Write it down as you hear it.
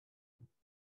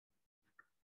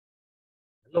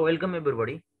Hello, welcome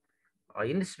everybody.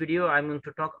 In this video, I'm going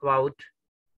to talk about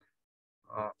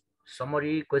uh,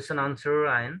 summary, question, answer,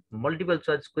 and multiple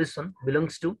choice question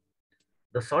belongs to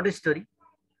the short story.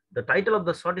 The title of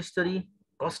the short story,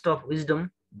 Cost of Wisdom,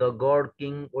 the God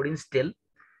King Odin's Tale.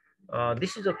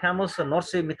 This is a famous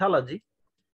Norse mythology.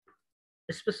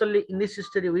 Especially in this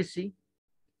story, we see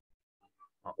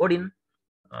Odin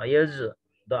is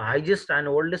the highest and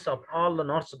oldest of all the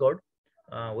Norse god,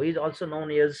 who is also known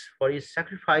as for his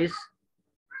sacrifice,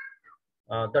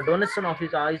 the donation of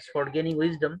his eyes for gaining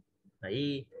wisdom.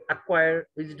 He acquired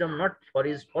wisdom not for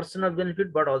his personal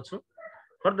benefit but also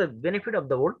for the benefit of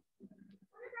the world.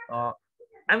 Uh,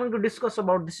 I'm going to discuss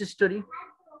about this story,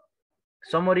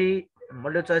 summary,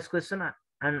 multiple choice question,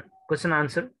 and question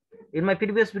answer. In my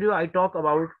previous video, I talk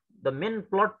about the main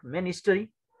plot, main history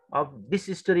of this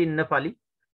story in Nepali.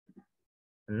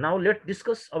 Now let's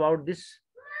discuss about this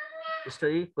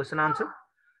story, question answer.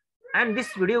 And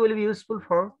this video will be useful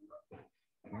for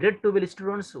grade-12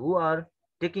 students who are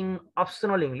taking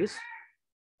optional English.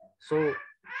 So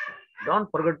don't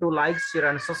forget to like, share,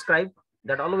 and subscribe.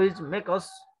 That always make us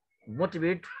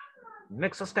motivate,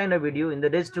 make such kind of video in the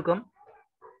days to come.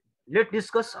 Let's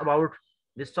discuss about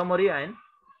this summary and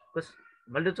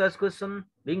multiple choice question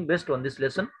being based on this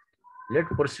lesson. Let's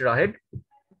proceed ahead.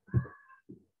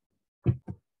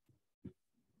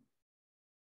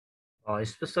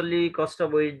 Especially cost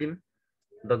of wisdom,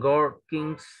 the god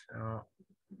king's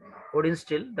Odin's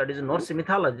tale, that is Norse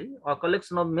mythology, a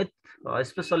collection of myths,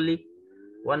 especially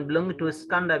one belonging to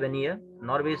Scandinavia,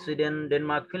 Norway, Sweden,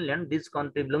 Denmark, Finland. This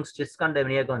country belongs to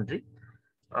Scandinavia country.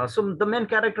 So the main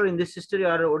character in this history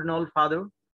are Odin old father,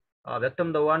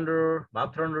 Vectum the Wanderer,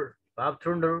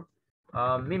 Babthronder,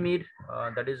 Mimir,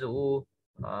 that is who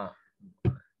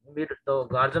Mimir, the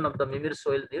guardian of the Mimir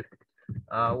soil there.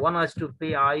 One has to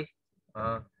pay eye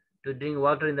to drink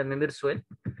water in the Mimir soil.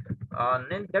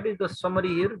 Then that is the summary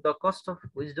here, the cost of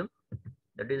wisdom.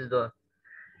 That is the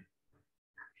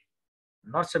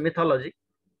Norse mythology.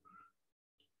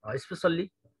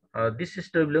 Especially this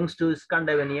story belongs to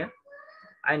Scandinavia.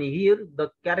 And here the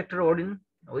character Odin,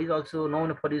 who is also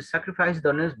known for his sacrifice,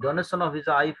 donation of his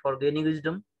eye for gaining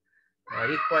wisdom,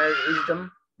 required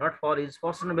wisdom not for his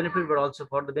personal benefit but also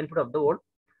for the benefit of the world.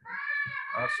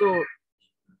 So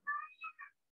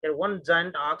there one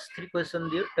giant asks three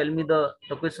questions there. Tell me the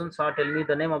questions are, tell me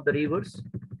the name of the rivers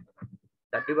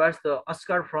that divides the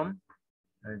Asgard from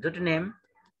Jotunheim.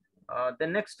 The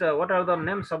next, what are the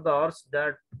names of the earths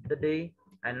that the day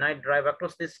and night drive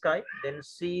across the sky? Then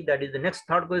C, that is the next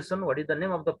third question. What is the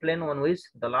name of the plane on which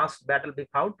the last battle be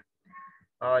fought?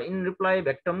 In reply,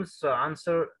 victims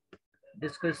answer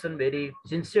this question very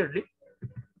sincerely.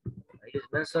 It is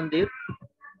mentioned there.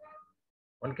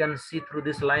 One can see through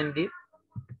this line there.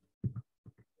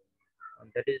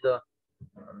 That is the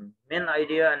main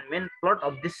idea and main plot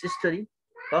of this history.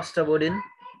 Cost of Odin,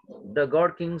 the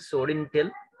god king's Odin tale.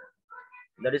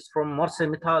 That is from Norse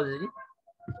mythology.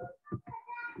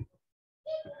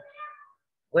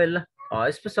 Well,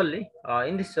 especially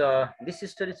in this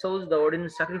history shows the Odin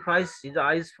sacrifice his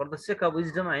eyes for the sake of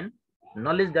wisdom and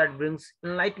knowledge that brings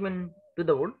enlightenment to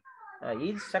the world.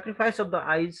 His sacrifice of the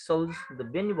eyes shows the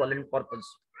benevolent purpose.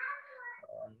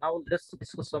 Now let's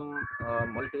discuss some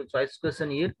multiple choice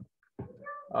question here.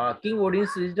 King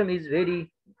Odin's wisdom is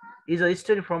a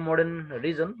history from modern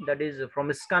region, that is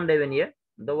from Scandinavia,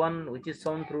 the one which is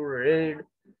shown through red.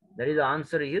 That is the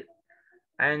answer here.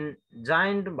 And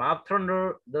giant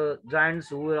Babthronder, the giants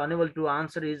who were unable to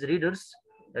answer his readers,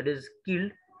 that is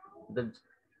killed.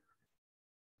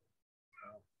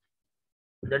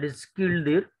 That is killed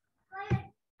there.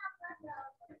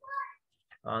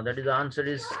 That is the answer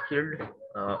is killed.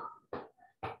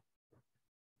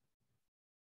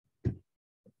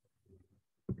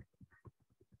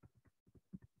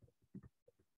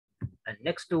 And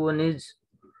next one is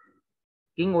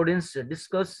King Odin's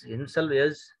discuss himself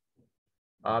as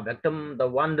Vectum the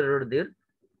Wanderer there.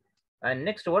 And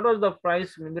next, what was the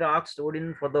price Mimir asked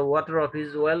Odin for the water of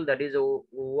his well? That is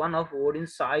one of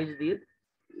Odin's eyes there.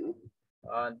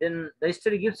 Then the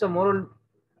history gives a moral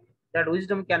that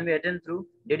wisdom can be attained through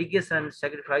dedication and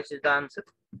sacrifice is the answer.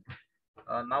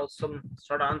 Now some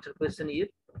short answer question here.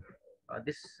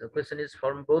 This question is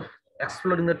from both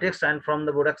exploring the text and from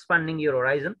the board expanding your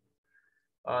horizon.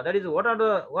 That is,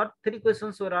 what three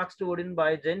questions were asked to Odin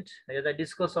by Gent, as I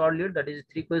discussed earlier. That is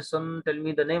three questions. Tell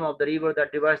me the name of the river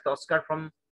that divides the Asgard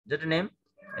from Jotunheim.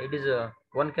 It is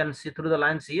one can see through the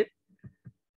lines here.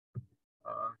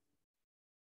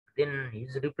 Then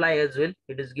his reply as well,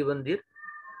 it is given there.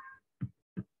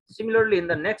 Similarly, in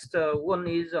the next one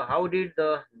is how did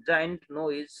the giant know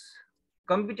his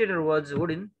competitor was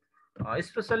Odin?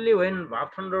 Especially when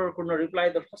Bartender could not reply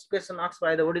the first question asked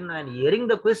by the Odin, and hearing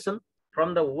the question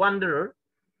from the wanderer,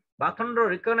 Bartender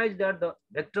recognized that the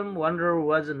victim wanderer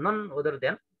was none other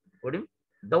than Odin.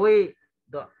 The way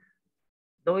the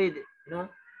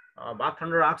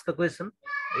Bartender asked the question,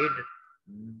 it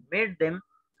made them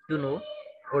to know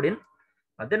Odin.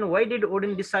 Then why did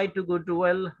Odin decide to go to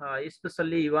well?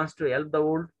 Especially he wants to help the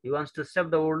world, he wants to save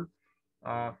the world,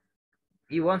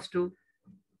 he wants to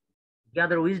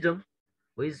gather wisdom,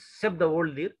 we save the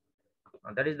world there.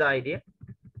 That is the idea.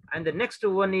 And the next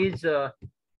one is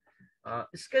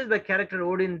sketch the character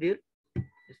Odin there.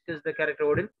 Sketch the character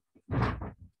Odin.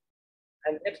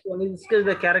 And next one is sketch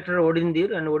the character Odin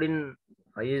there. And Odin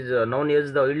is known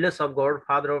as the eldest of God,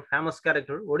 father of famous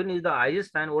character. Odin is the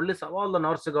highest and oldest of all the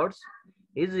Norse gods.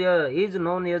 He is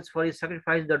known as for his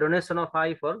sacrifice, the donation of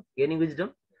eye for gaining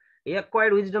wisdom. He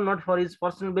acquired wisdom not for his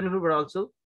personal benefit, but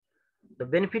also the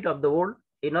benefit of the world.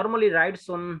 He normally rides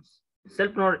on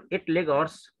self-nor 8-leg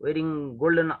horse, wearing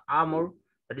golden armor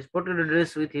that is portrayed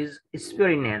dress with his spear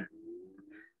in hand.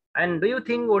 And do you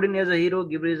think Odin as a hero?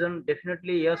 Give reason.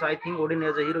 Definitely yes, I think Odin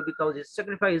as a hero because he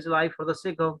sacrificed his life for the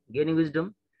sake of gaining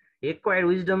wisdom. He acquired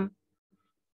wisdom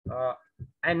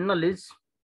and knowledge.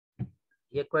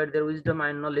 He acquired their wisdom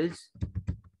and knowledge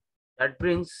that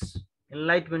brings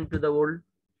enlightenment to the world,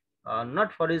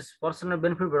 not for his personal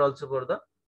benefit, but also for the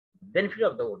benefit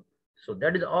of the world. So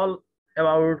that is all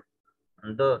about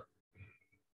the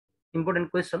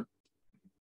important question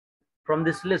from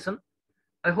this lesson.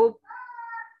 I hope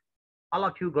all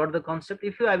of you got the concept.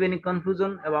 If you have any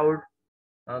confusion about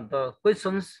the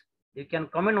questions, you can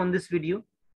comment on this video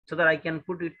so that I can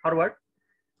put it forward.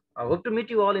 I hope to meet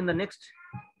you all in the next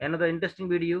another interesting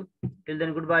video. Till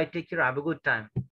then, goodbye. Take care. Have a good time.